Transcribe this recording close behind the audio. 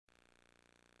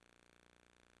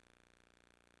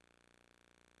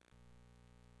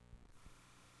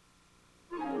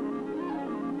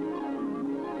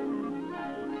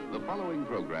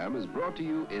program is brought to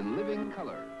you in living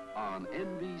color on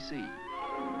NBC.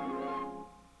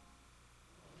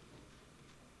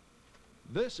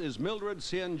 This is Mildred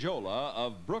Cienjola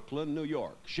of Brooklyn, New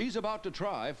York. She's about to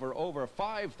try for over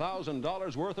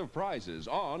 $5,000 worth of prizes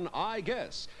on I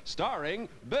Guess, starring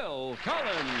Bill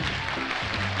Collins.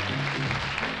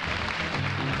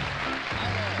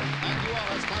 Thank you all,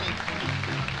 that's funny.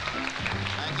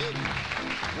 Thank you.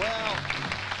 Well,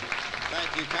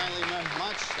 thank you kindly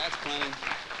much. That's plenty.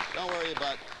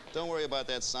 Don't worry about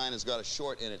that sign. It's got a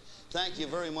short in it. Thank you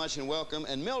very much and welcome.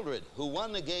 And Mildred, who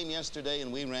won the game yesterday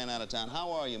and we ran out of town.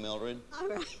 How are you, Mildred? All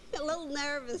right. A little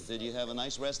nervous. Did you have a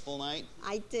nice restful night?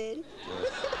 I did.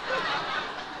 Good.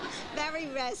 Very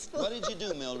restful. What did you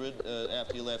do, Mildred,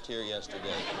 after you left here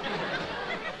yesterday?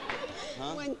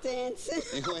 Huh? Went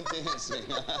dancing. You went dancing.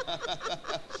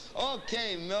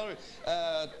 Okay, Mildred.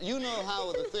 You know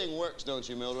how the thing works, don't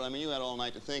you, Mildred? I mean, you had all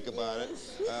night to think about it.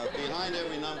 Behind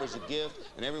every number's a gift,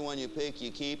 and every one you pick, you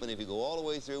keep. And if you go all the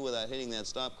way through without hitting that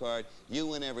stop card, you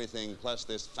win everything, plus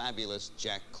this fabulous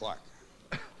Jack Clark.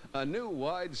 A new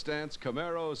wide-stance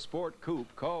Camaro Sport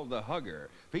Coupe called the Hugger,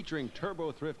 featuring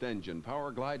turbo thrift engine,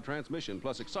 power glide transmission,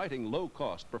 plus exciting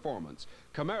low-cost performance.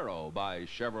 Camaro by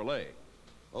Chevrolet.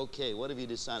 Okay, what have you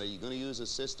decided? Are you going to use a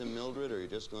system, Mildred, or are you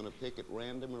just going to pick at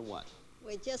random, or what?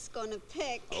 We're just going to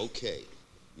pick. Okay,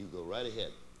 you go right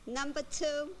ahead. Number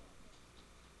 2.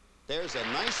 There's a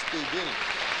nice beginning.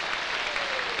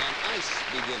 A nice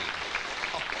beginning.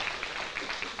 Oh.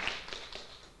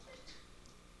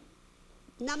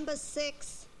 Number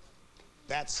 6.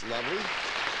 That's lovely.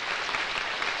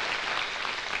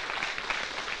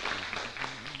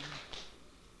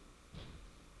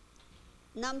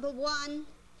 Number 1.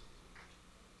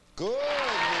 Good,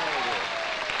 Mildred.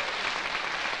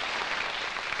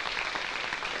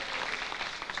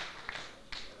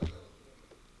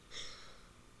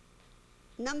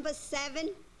 Number 7.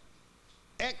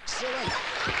 Excellent.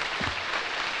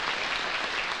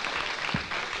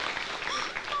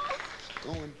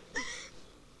 Going.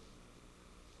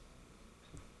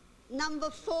 Number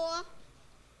 4.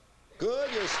 Good,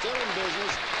 you're still in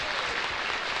business.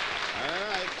 All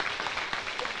right.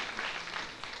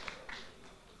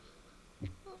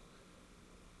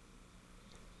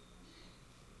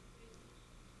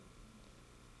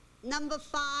 Number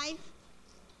 5.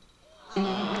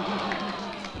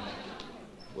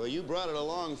 Well, you brought it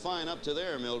along fine up to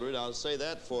there, Mildred. I'll say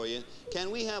that for you. Can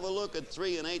we have a look at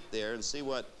 3 and 8 there and see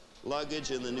what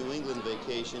luggage in the New England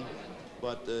vacation?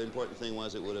 But the important thing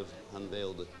was it would have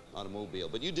unveiled the automobile.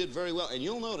 But you did very well. And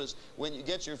you'll notice when you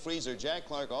get your freezer, Jack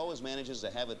Clark always manages to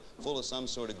have it full of some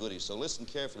sort of goodies. So listen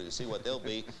carefully to see what they'll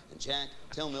be. And Jack,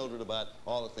 tell Mildred about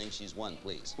all the things she's won,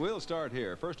 please. We'll start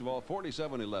here. First of all,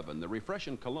 4711, the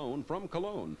refreshing cologne from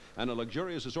Cologne, and a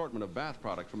luxurious assortment of bath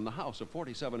products from the house of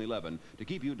 4711 to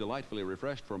keep you delightfully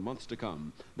refreshed for months to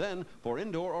come. Then, for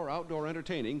indoor or outdoor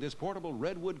entertaining, this portable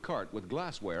redwood cart with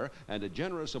glassware and a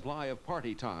generous supply of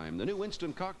party time. The new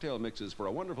instant cocktail mixes for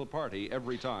a wonderful party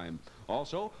every time.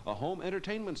 Also, a home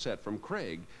entertainment set from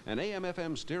Craig, an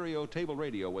AM/FM stereo table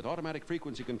radio with automatic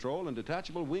frequency control and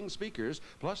detachable wing speakers,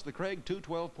 plus the Craig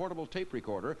 212 portable tape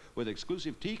recorder with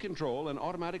exclusive T control and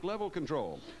automatic level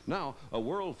control. Now, a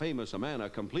world-famous Amana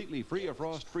completely free of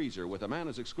frost freezer with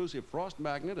Amana's exclusive frost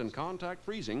magnet and contact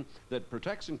freezing that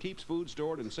protects and keeps food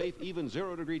stored in safe, even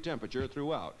 0-degree temperature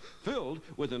throughout. Filled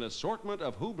with an assortment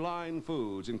of Hoobline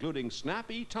foods, including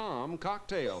Snappy Tom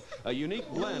cocktail, a unique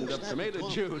blend of tomato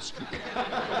juice.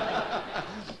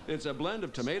 It's a blend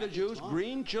of tomato juice,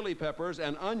 green chili peppers,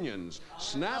 and onions.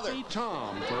 Snappy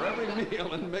Tom for every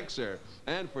meal and mixer.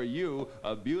 And for you,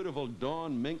 a beautiful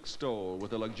Dawn mink stole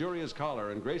with a luxurious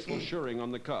collar and graceful shirring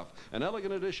on the cuff. An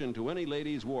elegant addition to any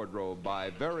lady's wardrobe by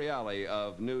Very Alley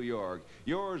of New York.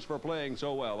 Yours for playing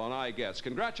so well on I Guess.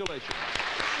 Congratulations.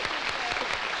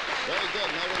 Very good,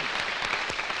 Mildred.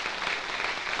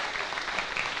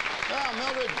 Well,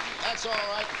 Mildred, that's all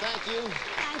right. Thank you.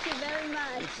 Thank you very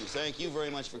much. Thank you very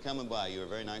much for coming by. You're a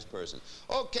very nice person.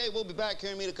 Okay, we'll be back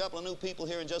here and meet a couple of new people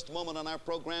here in just a moment on our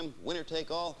program, Winner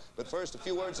Take All. But first, a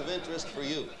few words of interest for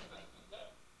you.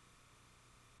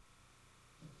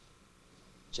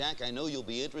 Jack, I know you'll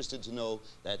be interested to know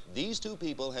that these 2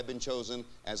 people have been chosen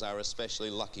as our especially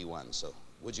lucky ones. So,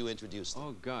 would you introduce them?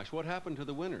 Oh, gosh, what happened to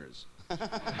the winners?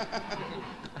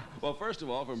 Well, first of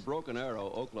all, from Broken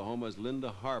Arrow, Oklahoma's Linda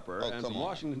Harper, and from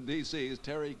Washington, D.C.'s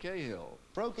Terry Cahill.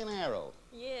 Broken Arrow.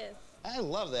 Yes. I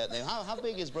love that name. How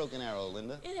big is Broken Arrow,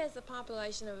 Linda? It has a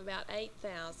population of about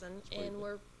 8,000, and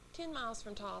we're 10 miles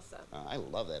from Tulsa. I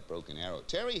love that broken arrow.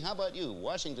 Terry, how about you?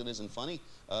 Washington isn't funny.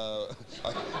 Not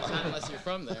unless you're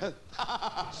from there.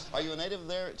 Are you a native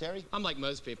there, Terry? I'm like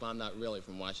most people. I'm not really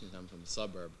from Washington. I'm from a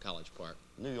suburb, College Park.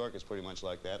 New York is pretty much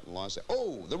like that. And Los Angeles.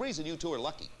 Oh, the reason you two are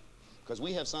lucky, because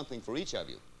we have something for each of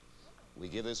you. We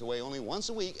give this away only once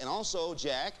a week. And also,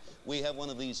 Jack, we have one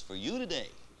of these for you today.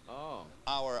 Oh.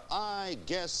 Our I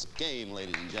Guess game,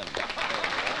 ladies and gentlemen.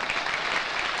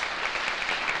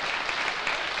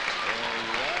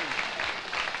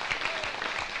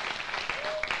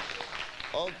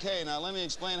 Okay, now let me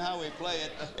explain how we play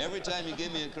it. Every time you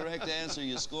give me a correct answer,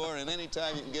 you score, and any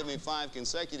time you can give me 5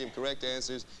 consecutive correct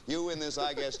answers, you win this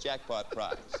I Guess jackpot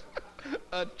prize.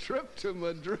 A trip to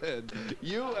Madrid.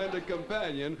 You and a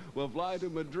companion will fly to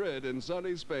Madrid in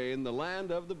sunny Spain, the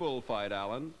land of the bullfight,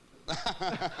 Alan.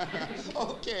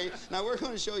 Okay, now we're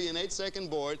going to show you an 8-second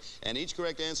board, and each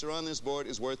correct answer on this board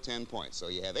is worth 10 points. So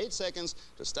you have 8 seconds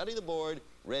to study the board.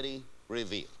 Ready,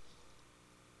 reveal.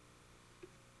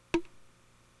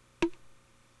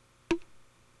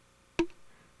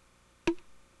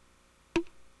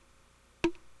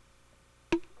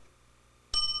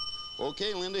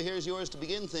 Okay, Linda, here's yours to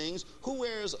begin things. Who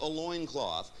wears a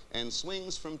loincloth and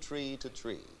swings from tree to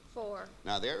tree? 4.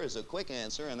 Now, there is a quick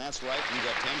answer, and that's right. You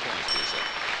got 10 points for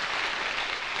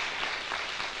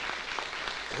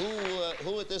yourself.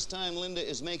 Who at this time, Linda,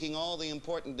 is making all the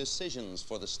important decisions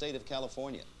for the state of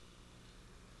California?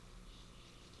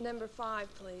 Number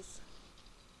 5, please.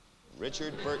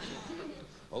 Richard Burton.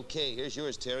 Okay, here's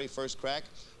yours, Terry. First crack.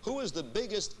 Who is the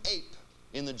biggest ape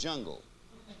in the jungle?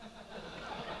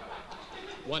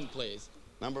 1, please.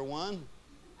 Number 1?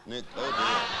 Nick,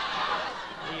 oh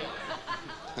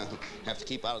dear. Have to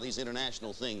keep out of these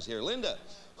international things here. Linda,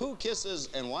 who kisses,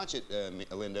 and watch it,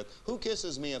 Linda, who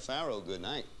kisses Mia Farrow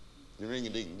goodnight?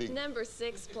 Ring-a-ding-ding. Number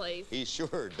 6, please. He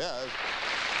sure does.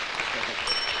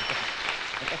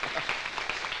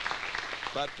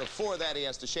 But before that, he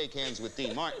has to shake hands with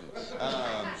Dean Martin.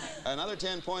 Another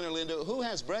 10-pointer, Linda. Who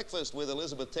has breakfast with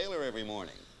Elizabeth Taylor every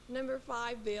morning? Number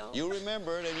 5, Bill. You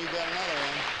remembered, and you got another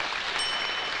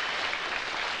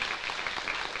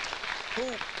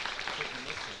one.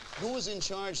 Who is in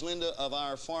charge, Linda, of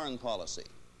our foreign policy?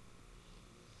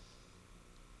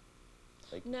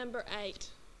 Number 8.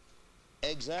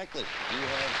 Exactly. You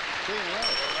have 2 in a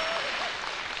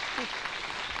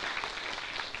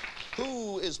row.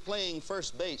 Who is playing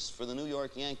first base for the New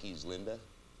York Yankees, Linda?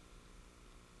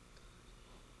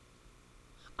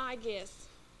 I guess.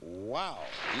 Wow.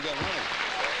 You got another.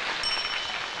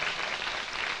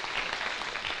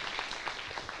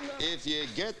 If you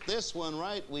get this one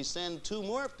right, we send 2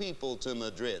 more people to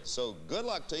Madrid. So good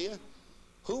luck to you.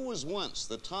 Who was once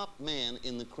the top man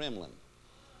in the Kremlin?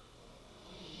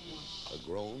 A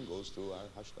groan goes through our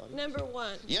hushed audience. Number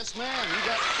 1. Yes, ma'am. You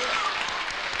got 6.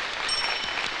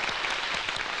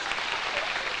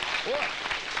 What?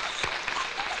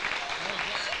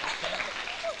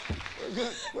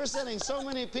 We're sending so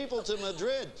many people to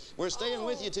Madrid. We're staying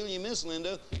with you till you miss,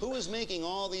 Linda. Who is making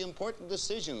all the important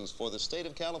decisions for the state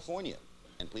of California?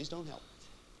 And please don't help.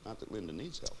 Not that Linda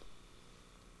needs help.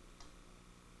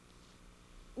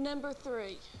 Number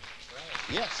 3.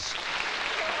 Yes.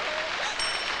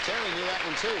 Terry knew that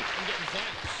one, too. I'm getting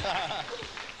fat.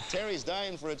 Terry's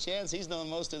dying for a chance. He's known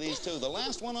most of these, too. The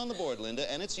last one on the board, Linda,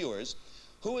 and it's yours.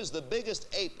 Who is the biggest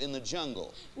ape in the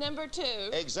jungle? Number 2.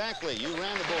 Exactly. You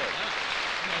ran the board.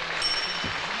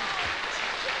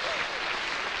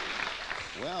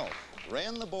 Well,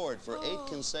 ran the board for 8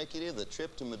 consecutive, the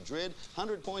trip to Madrid.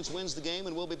 100 points wins the game,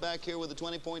 and we'll be back here with a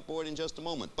 20-point board in just a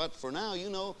moment. But for now, you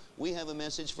know, we have a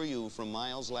message for you from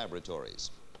Miles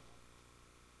Laboratories.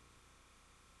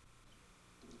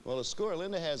 Well, the score,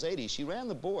 Linda has 80. She ran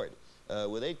the board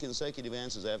with 8 consecutive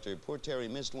answers after poor Terry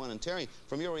missed one. And Terry,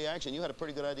 from your reaction, you had a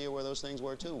pretty good idea where those things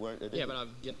were, too, weren't you? Yeah, but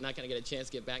I'm not going to get a chance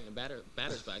to get back in the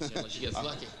batter's box unless she gets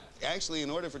lucky. Actually, in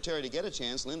order for Terry to get a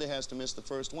chance, Linda has to miss the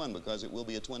first one because it will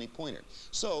be a 20-pointer.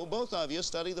 So, both of you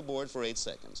study the board for 8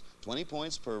 seconds. 20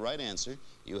 points per right answer.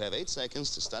 You have 8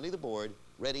 seconds to study the board.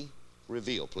 Ready?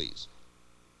 Reveal, please.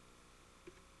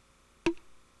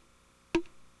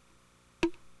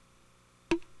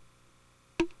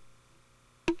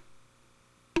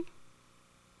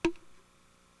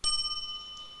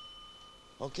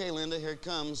 Okay, Linda, here it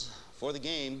comes for the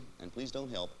game, and please don't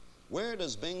help. Where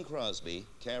does Bing Crosby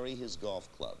carry his golf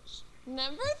clubs?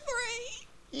 Number 3.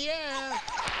 Yeah,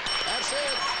 that's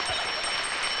it.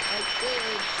 Right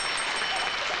there.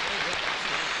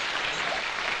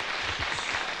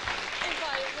 If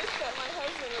I missed that, my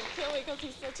husband would kill me because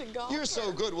he's such a golfer. You're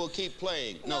so good, we'll keep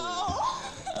playing. No.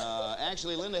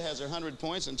 Actually, Linda has her 100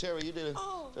 points, and Terry, you did a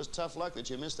Just tough luck that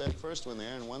you missed that first one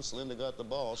there, and once Linda got the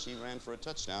ball, she ran for a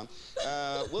touchdown.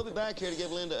 We'll be back here to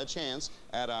give Linda a chance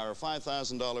at our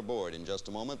 $5,000 board in just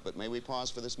a moment, but may we pause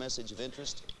for this message of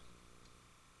interest?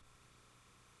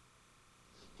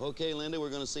 Okay, Linda, we're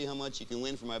going to see how much you can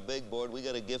win from our big board. We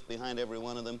got a gift behind every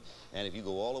one of them, and if you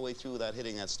go all the way through without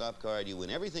hitting that stop card, you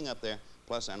win everything up there,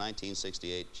 plus our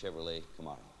 1968 Chevrolet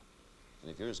Camaro.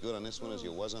 And if you're as good on this one as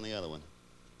you was on the other one,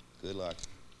 good luck.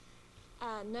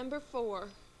 Number 4.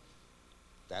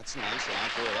 That's nice, line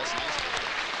 4, that's nice.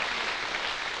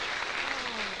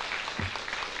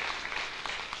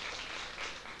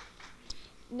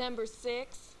 Number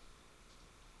 6.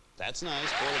 That's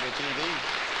nice, portable TV.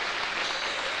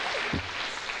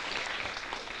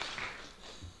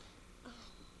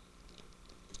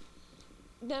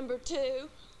 Number 2.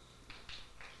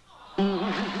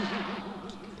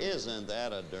 Isn't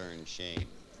that a darn shame?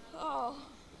 Oh,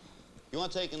 You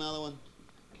want to take another one?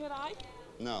 could I?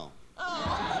 No.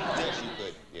 Oh, Yes, you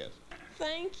could, yes.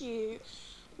 thank you.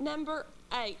 Number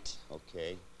 8.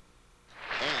 Okay.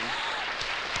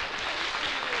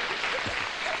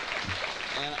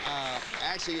 And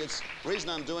actually, it's the reason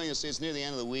I'm doing this. It's near the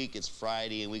end of the week. It's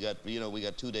Friday, and we got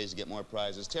 2 days to get more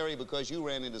prizes. Terry, because you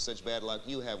ran into such bad luck,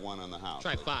 you have one on the house.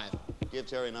 Try 5. Give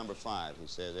Terry number 5. He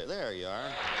says, there you are.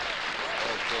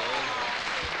 Okay.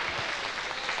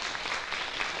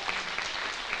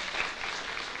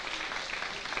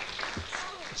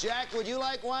 Jack, would you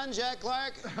like one, Jack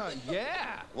Clark?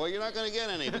 Yeah. Well, you're not going to get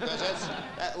any because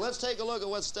that's... let's take a look at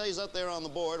what stays up there on the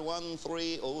board. 1,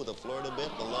 3, oh, the Florida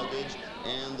bit, the luggage,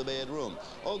 and the bedroom.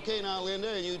 Okay, now, Linda,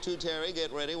 and you too, Terry,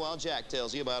 get ready while Jack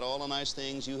tells you about all the nice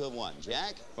things you have won.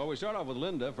 Jack? Well, we start off with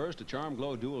Linda. First, a Charm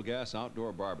Glow dual gas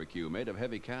outdoor barbecue made of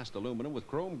heavy cast aluminum with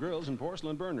chrome grills and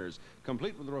porcelain burners,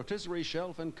 complete with rotisserie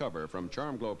shelf and cover from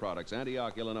Charm Glow Products,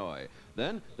 Antioch, Illinois.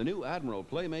 Then, the new Admiral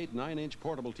Playmate 9-inch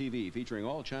portable TV featuring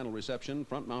all-channel reception,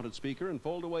 front-mounted speaker, and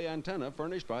fold-away antenna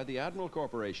furnished by the Admiral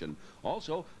Corporation.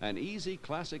 Also, an Easy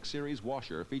Classic Series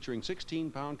washer featuring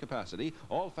 16-pound capacity,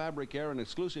 all fabric care, and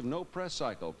exclusive no-press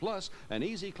cycle, plus an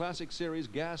Easy Classic Series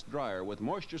gas dryer with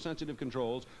moisture-sensitive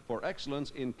controls for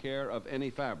excellence in care of any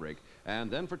fabric.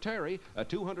 And then for Terry, a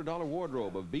 $200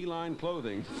 wardrobe of Beeline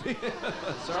clothing.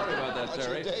 Sorry about that,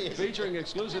 Terry. Featuring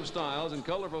exclusive styles and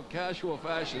colorful casual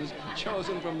fashions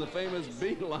chosen from the famous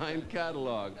Beeline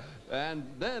catalog. And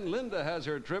then Linda has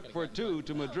her trip for 2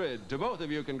 to Madrid. To both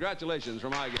of you, congratulations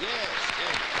from iGame. Yes.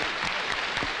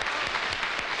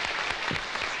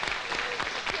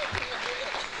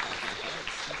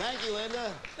 Thank you,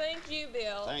 Linda. Thank you,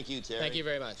 Bill. Thank you, Terry. Thank you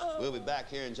very much. We'll be back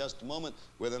here in just a moment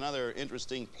with another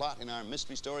interesting plot in our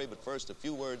mystery story, but first, a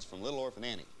few words from Little Orphan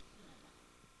Annie.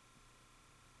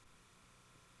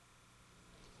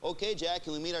 Okay, Jack,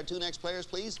 can we meet our 2 next players,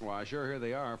 please? Why, sure, here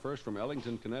they are. First from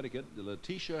Ellington, Connecticut,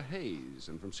 Letitia Hayes.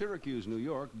 And from Syracuse, New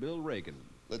York, Bill Reagan.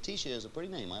 Letitia is a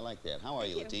pretty name. I like that. How are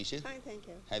you, Letitia? Fine, thank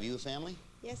you. Have you a family?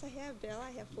 Yes, I have, Bill.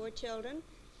 I have 4 children.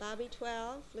 Bobby,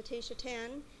 12, Letitia,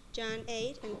 10, John,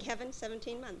 8, and Kevin,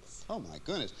 17 months. Oh, my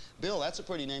goodness. Bill, that's a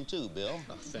pretty name, too, Bill.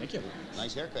 Oh, thank you.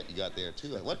 Nice haircut you got there,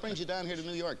 too. What brings you down here to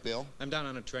New York, Bill? I'm down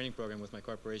on a training program with my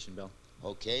corporation, Bill.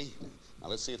 Okay. Now,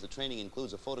 let's see if the training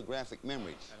includes a photographic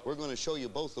memory. We're going to show you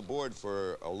both the board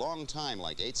for a long time,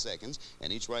 like 8 seconds,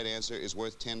 and each right answer is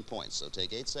worth 10 points. So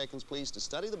take 8 seconds, please, to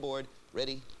study the board.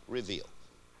 Ready, reveal.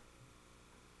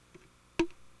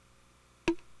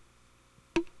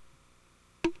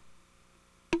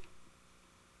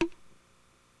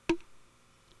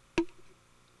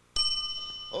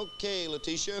 Okay,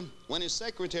 Letitia. When his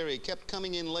secretary kept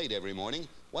coming in late every morning,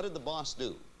 what did the boss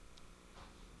do?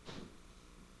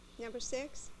 Number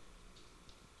 6.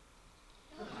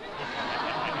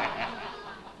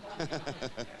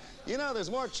 You know, there's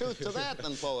more truth to that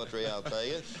than poetry, I'll tell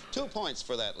you. 2 points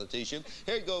for that, Letitia.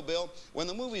 Here you go, Bill. When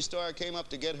the movie star came up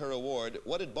to get her award,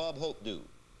 what did Bob Hope do?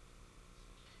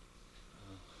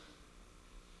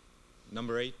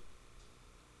 Number 8.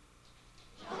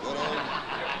 Good old...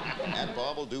 That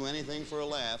Bob will do anything for a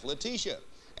laugh. Letitia,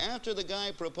 after the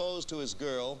guy proposed to his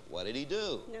girl, what did he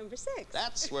do? Number 6.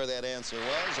 That's where that answer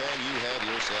was, and you have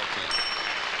yourself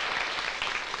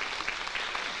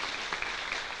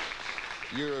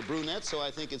 10. You're a brunette, so I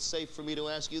think it's safe for me to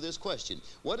ask you this question.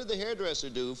 What did the hairdresser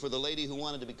do for the lady who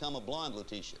wanted to become a blonde,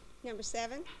 Letitia? Number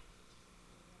 7.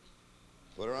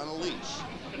 Put her on a leash.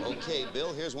 Okay,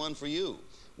 Bill, here's one for you.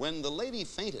 When the lady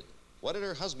fainted, what did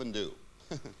her husband do?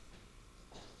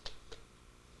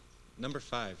 Number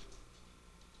 5.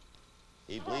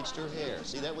 He bleached her hair.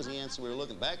 See, that was the answer we were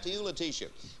looking. Back to you, Letitia.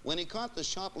 When he caught the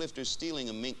shoplifter stealing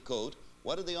a mink coat,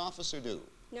 what did the officer do?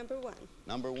 Number 1.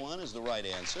 Number 1 is the right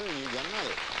answer, and you got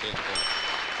another 10 points.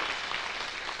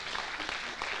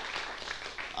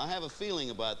 I have a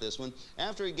feeling about this one.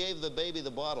 After he gave the baby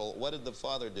the bottle, what did the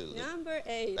father do? Number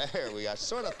 8. There we go. I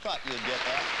sort of thought you'd get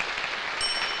that.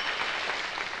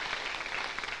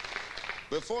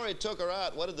 Before he took her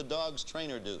out, what did the dog's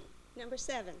trainer do? Number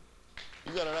 7.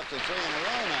 You got it up to 3 in a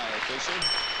row now, Letitia.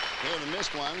 Here are the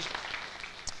missed ones.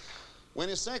 When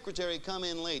his secretary come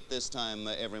in late this time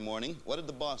every morning, what did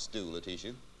the boss do,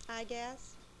 Letitia? I guess.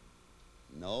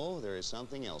 No, there is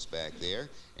something else back there.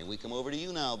 And we come over to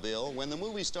you now, Bill. When the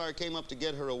movie star came up to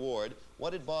get her award, what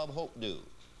did Bob Hope do?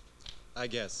 I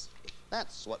guess.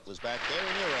 That's what was back there,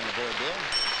 and you're on the board, Bill.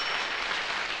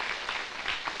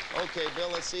 Okay, Bill,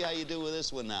 let's see how you do with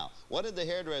this one now. What did the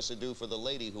hairdresser do for the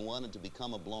lady who wanted to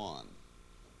become a blonde?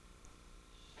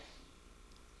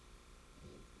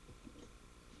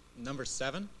 Number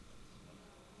 7.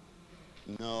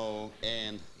 No,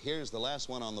 and here's the last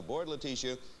one on the board,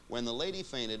 Letitia. When the lady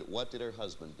fainted, what did her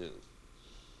husband do?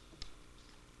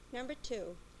 Number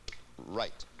 2.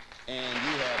 Right. And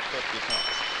you have 50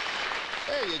 points.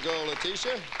 There you go,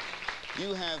 Letitia.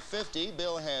 You have 50.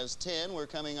 Bill has 10. We're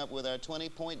coming up with our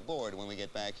 20-point board when we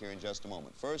get back here in just a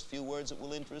moment. First, few words that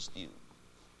will interest you.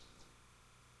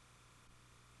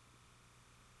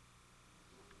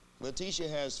 Letitia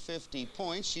has 50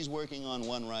 points. She's working on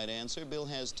 1 right answer. Bill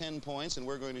has 10 points, and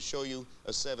we're going to show you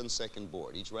a 7-second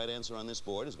board. Each right answer on this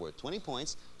board is worth 20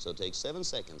 points, so take 7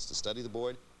 seconds to study the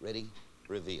board. Ready,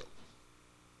 reveal.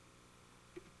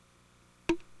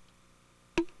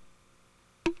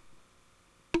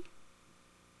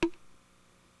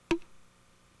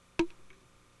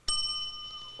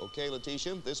 Okay,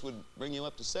 Letitia, this would bring you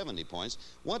up to 70 points.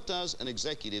 What does an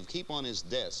executive keep on his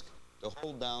desk to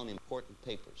hold down important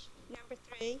papers? Number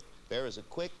 3. There is a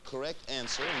quick, correct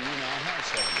answer, and you now have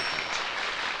 70 points.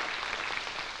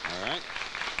 All right.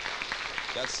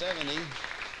 Got 70,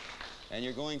 and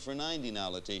you're going for 90 now,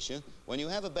 Letitia. When you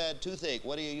have a bad toothache,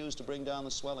 what do you use to bring down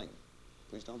the swelling?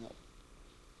 Please don't help.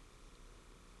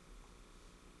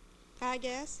 I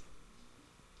guess.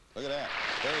 Look at that.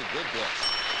 Very good guess.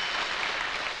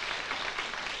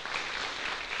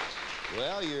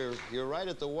 Well, you're right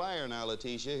at the wire now,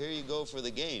 Letitia. Here you go for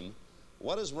the game.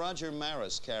 What does Roger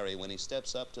Maris carry when he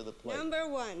steps up to the plate? Number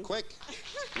 1. Quick,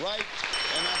 right,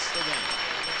 and that's the game.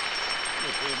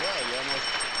 You're pretty well. You almost...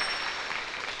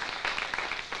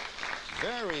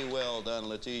 Very well done,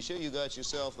 Letitia. You got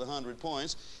yourself the 100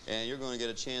 points, and you're going to get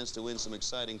a chance to win some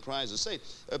exciting prizes. Say,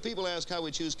 people ask how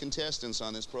we choose contestants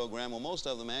on this program. Well, most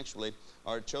of them actually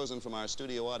are chosen from our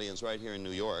studio audience right here in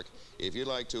New York. If you'd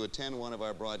like to attend one of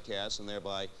our broadcasts and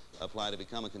thereby apply to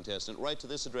become a contestant, write to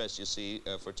this address you see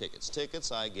for tickets.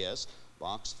 Tickets, I guess,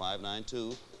 Box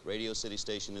 592, Radio City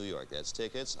Station, New York. That's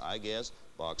Tickets, I guess,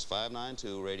 Box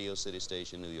 592, Radio City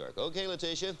Station, New York. Okay,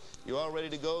 Letitia, you all ready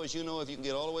to go? As you know, if you can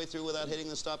get all the way through without hitting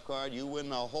the stop card, you win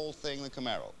the whole thing, the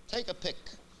Camaro. Take a pick.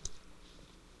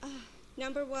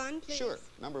 Number 1, please. Sure.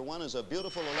 Number 1 is a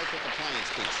beautiful electric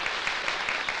appliance piece.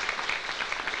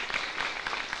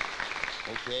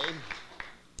 Okay.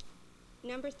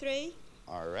 Number 3.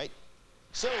 All right.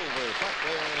 Silver,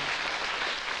 Butler,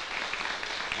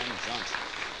 and Johnson.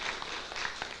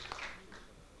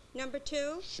 Number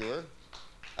 2. Sure.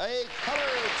 A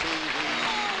color TV.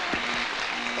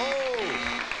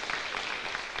 Oh!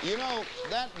 You know,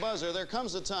 that buzzer, there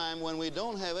comes a time when we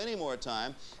don't have any more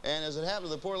time, and as it happened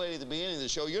to the poor lady at the beginning of the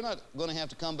show, you're not going to have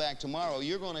to come back tomorrow.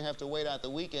 You're going to have to wait out the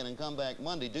weekend and come back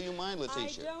Monday. Do you mind,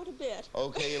 Letitia? I don't a bit.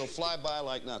 Okay, it'll fly by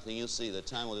like nothing. You'll see. The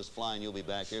time will just fly and you'll be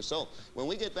back here. So, when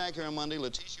we get back here on Monday,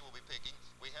 Letitia will be picking.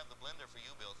 We have the blender for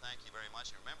you, Bill. Thank you very much.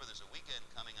 And remember, there's a weekend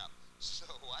coming up. So,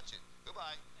 watch it.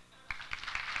 Goodbye.